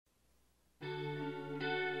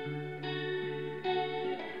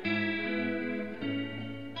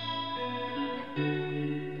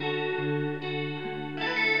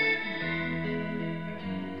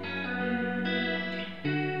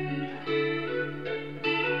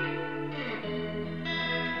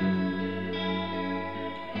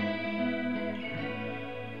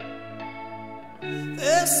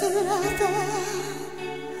out there,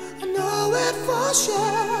 I know it for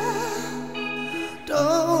sure.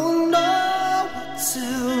 Don't know what to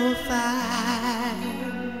find.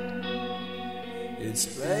 It's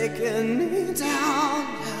breaking me down,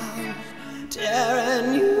 down,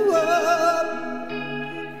 tearing you up,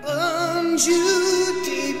 burns you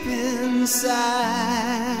deep inside.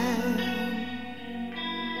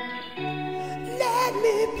 Let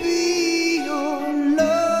me be your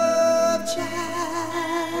love child.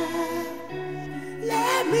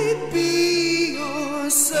 Let me be your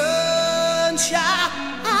sunshine.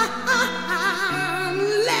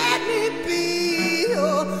 Let me be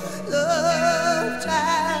your love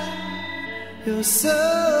child, your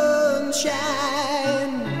sunshine.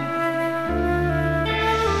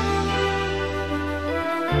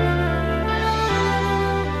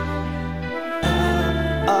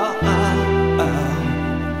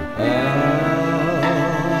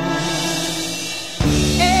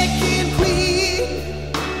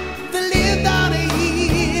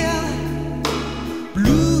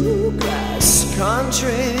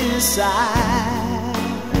 Countryside,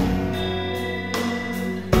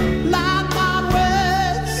 like my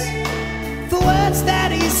words, the words that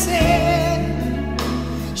he said,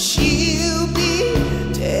 she'll be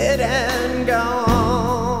dead and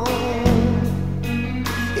gone.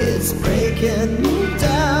 It's breaking me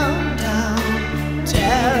down, down,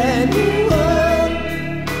 tearing you up,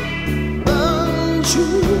 burns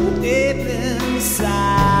you deep inside.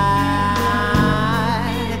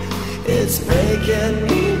 It's breaking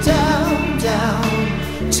me down, down,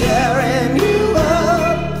 tearing you